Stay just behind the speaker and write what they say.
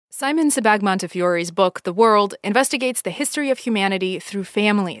Simon Sebag Montefiore's book, The World, investigates the history of humanity through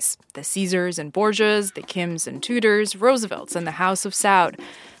families. The Caesars and Borgias, the Kims and Tudors, Roosevelts and the House of Saud.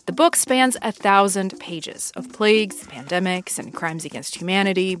 The book spans 1,000 pages of plagues, pandemics, and crimes against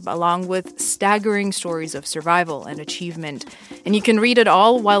humanity, along with staggering stories of survival and achievement. And you can read it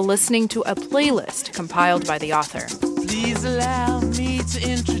all while listening to a playlist compiled by the author. Please allow me to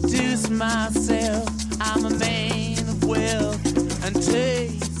introduce myself. I'm a man of wealth and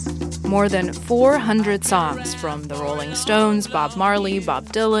taste. More than 400 songs from the Rolling Stones, Bob Marley, Bob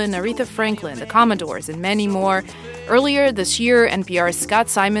Dylan, Aretha Franklin, the Commodores, and many more. Earlier this year, NPR's Scott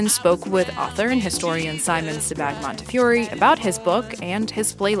Simon spoke with author and historian Simon Sebag Montefiore about his book and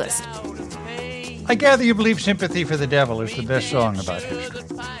his playlist. I gather you believe Sympathy for the Devil is the best song about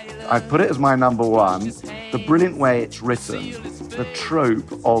history. I put it as my number one. The brilliant way it's written, the trope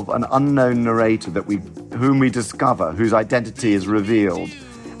of an unknown narrator whom we discover, whose identity is revealed,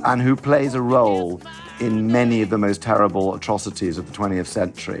 and who plays a role in many of the most terrible atrocities of the 20th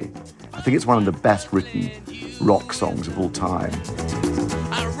century. I think it's one of the best written rock songs of all time.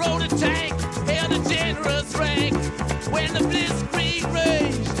 I rode a tank, held a generous rank, when the blitzkrieg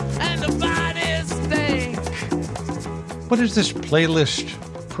raged and the bodies stank. What does this playlist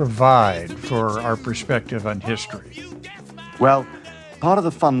provide for our perspective on history? Well, part of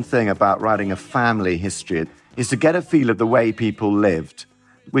the fun thing about writing a family history is to get a feel of the way people lived,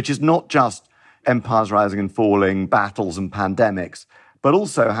 which is not just empires rising and falling, battles and pandemics, but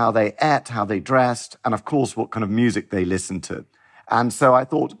also how they ate, how they dressed, and of course, what kind of music they listened to. And so I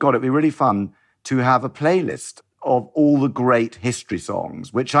thought, God, it'd be really fun to have a playlist of all the great history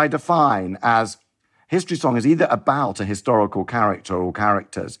songs, which I define as history song is either about a historical character or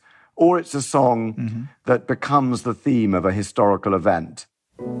characters, or it's a song that becomes the theme of a historical event.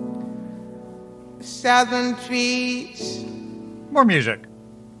 Southern trees. More music.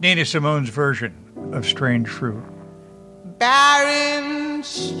 Nina Simone's version of Strange Fruit. Barren,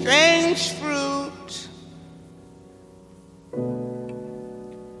 strange fruit.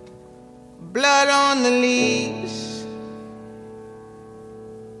 Blood on the leaves.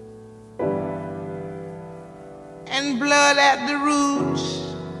 And blood at the roots.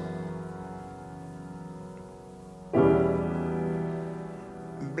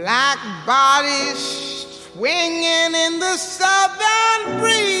 Black bodies swinging in the southern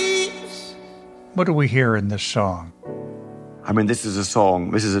breeze. What do we hear in this song? I mean, this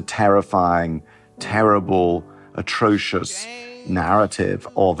is a terrifying, terrible, atrocious narrative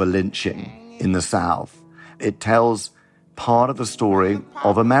of a lynching in the South. It tells part of the story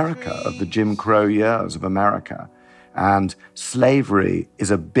of America, of the Jim Crow years of America. And slavery is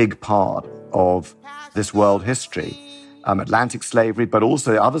a big part of this world history. Atlantic slavery, but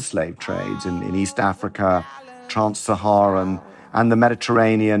also other slave trades in East Africa, Trans-Saharan, and the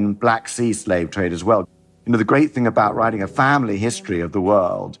Mediterranean Black Sea slave trade as well. You know, the great thing about writing a family history of the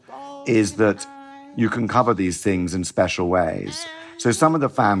world is that you can cover these things in special ways. So some of the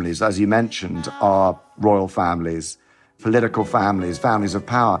families, as you mentioned, are royal families, political families, families of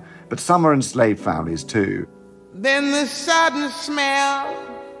power, but some are enslaved families too. Then the sudden smell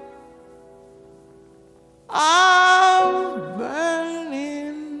of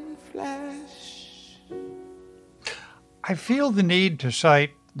burning flesh. I feel the need to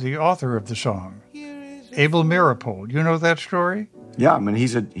cite the author of the song, Abel Meeropol. You know that story? Yeah, I mean,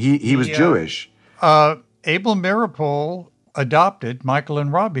 he was Jewish. Abel Meeropol adopted Michael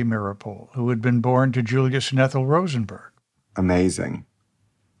and Robbie Meeropol, who had been born to Julius and Ethel Rosenberg. Amazing.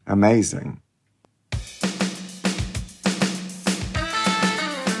 Amazing.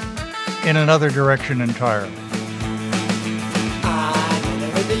 In another direction entirely.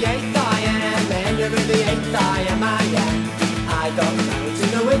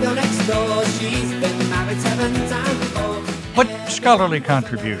 What scholarly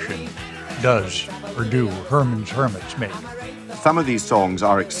contribution does or do Herman's Hermits make? Some of these songs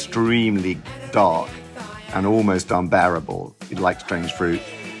are extremely dark and almost unbearable, like Strange Fruit,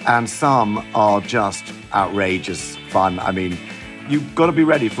 and some are just outrageous fun. I mean, you've got to be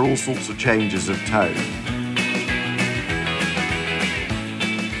ready for all sorts of changes of tone.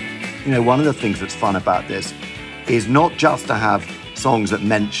 You know, one of the things that's fun about this is not just to have songs that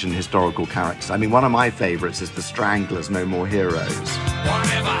mention historical characters. I mean, one of my favorites is The Stranglers' No More Heroes.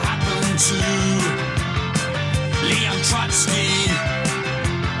 Whatever happened to Leon Trotsky?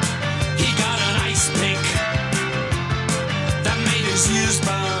 He got an ice pick that made his ears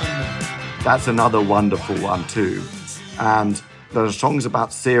burn. That's another wonderful one, too. And there are songs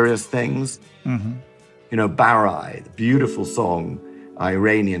about serious things. Mm-hmm. You know, Barai, the beautiful song,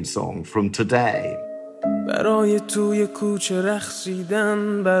 Iranian song from Today. برای توی کوچه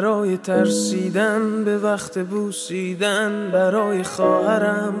رقصیدن، برای ترسیدن به وقت بوسیدن، برای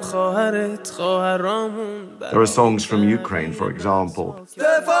خواهرم، خواهرت، خواهرامون. There are songs from Ukraine, for example.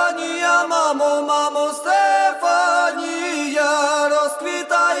 Stefania, mamo, mamo, Stefania,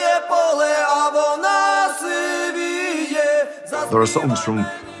 rozkwitaje pole, a wona sywije. There are songs from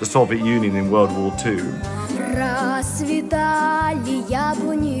the Soviet Union in World War II. Расцветали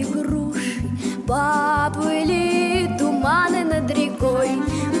яблони и груши, поплыли туманы над рекой,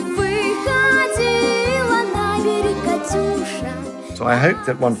 выходила на берег Катюша. So I hope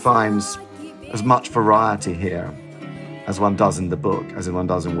that one finds as much variety here as one does in the book, as one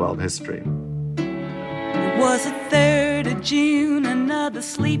does in world history. It was the 3rd of June, another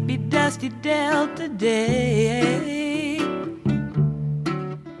sleepy, dusty Delta day.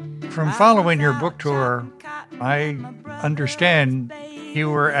 From following your book tour, I understand you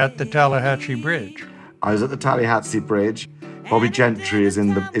were at the Tallahatchie Bridge. I was at the Tallahatchie Bridge. Bobby Gentry is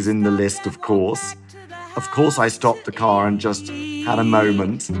in the list, of course. Of course, I stopped the car and just had a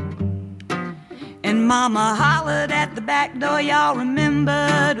moment. And Mama hollered at the back door, y'all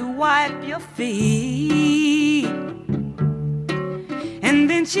remember to wipe your feet. And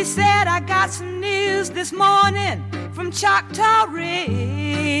then she said, I got some news this morning from Choctaw Ridge.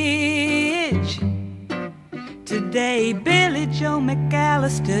 Today, Billy Joe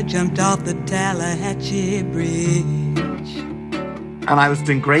McAllister jumped off the Tallahatchie Bridge. And I was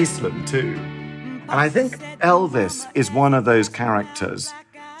in Graceland too. And I think Elvis is one of those characters.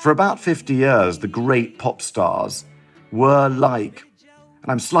 For about 50 years, the great pop stars were like,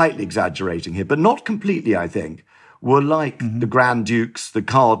 and I'm slightly exaggerating here, but not completely, I think, were like the Grand Dukes, the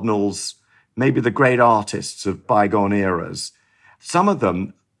Cardinals, maybe the great artists of bygone eras. Some of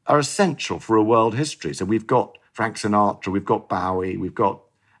them are essential for a world history. So we've got Frank Sinatra, we've got Bowie, we've got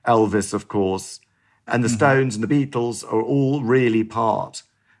Elvis, of course, and the Stones and the Beatles are all really part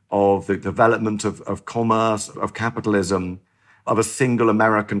of the development of commerce, of capitalism, of a single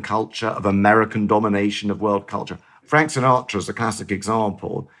American culture, of American domination of world culture. Frank Sinatra is a classic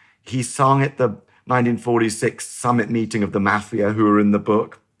example. He sung at the 1946 summit meeting of the Mafia, who are in the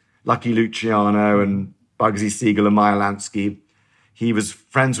book, Lucky Luciano and Bugsy Siegel and Meyer Lansky. He was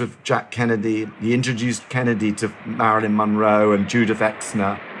friends with Jack Kennedy. He introduced Kennedy to Marilyn Monroe and Judith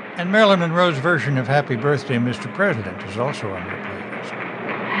Exner. And Marilyn Monroe's version of Happy Birthday, Mr. President is also on your playlist.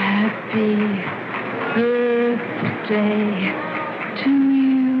 Happy birthday to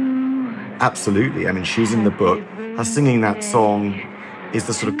you. Absolutely. I mean, she's in the book. Her singing that song is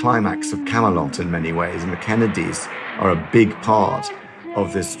the sort of climax of Camelot in many ways, and the Kennedys are a big part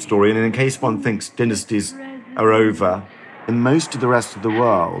of this story. And in case one thinks dynasties are over, in most of the rest of the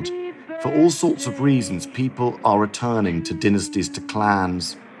world, for all sorts of reasons, people are returning to dynasties, to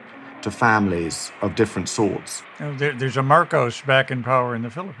clans, to families of different sorts. There's a Marcos back in power in the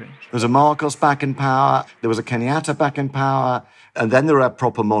Philippines. There's a Marcos back in power. There was a Kenyatta back in power. And then there are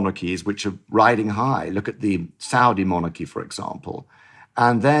proper monarchies which are riding high. Look at the Saudi monarchy, for example.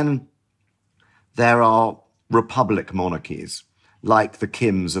 And then there are republic monarchies, like the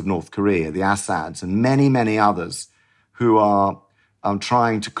Kims of North Korea, the Assads, and many, many others who are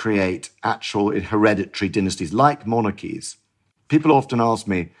trying to create actual hereditary dynasties, like monarchies. People often ask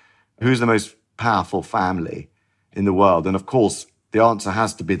me, who's the most powerful family in the world? And of course, the answer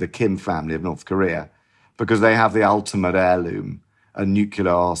has to be the Kim family of North Korea, because they have the ultimate heirloom, a nuclear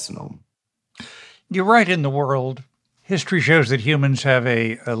arsenal. You write in The World, history shows that humans have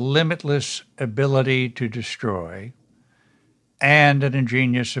a limitless ability to destroy and an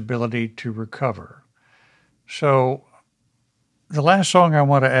ingenious ability to recover. So the last song I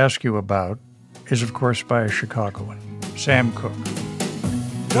want to ask you about is, of course, by a Chicagoan, Sam Cooke.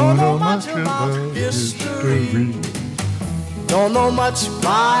 Don't know much about history. Don't know much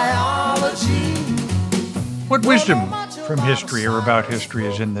biology. What wisdom from history or about history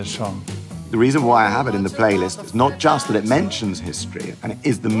is in this song? The reason why I have it in the playlist is not just that it mentions history, and it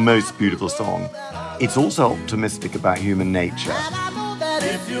is the most beautiful song. It's also optimistic about human nature. And I know that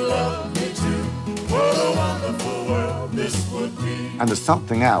if you love me too, what a wonderful world this would be. And there's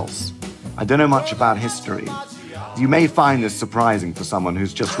something else. I don't know much about history. You may find this surprising for someone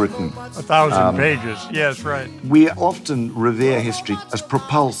who's just written 1,000 pages. Yes, right. We often revere history as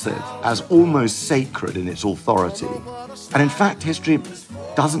propulsive, as almost sacred in its authority. And in fact, history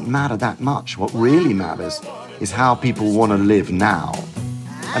doesn't matter that much. What really matters is how people want to live now.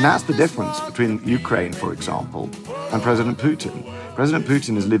 And that's the difference between Ukraine, for example, and President Putin. President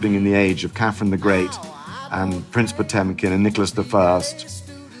Putin is living in the age of Catherine the Great and Prince Potemkin and Nicholas I.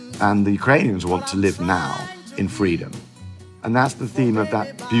 And the Ukrainians want to live now in freedom. And that's the theme of that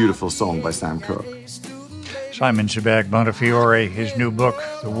beautiful song by Sam Cooke. Simon Sebag Montefiore, his new book,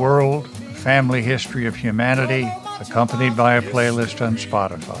 The World, A Family History of Humanity, accompanied by a playlist on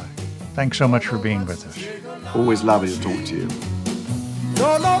Spotify. Thanks so much for being with us. Always lovely to talk to you.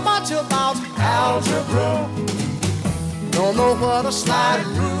 Don't know much about algebra. Don't know what a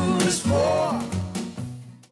sliding rule is for.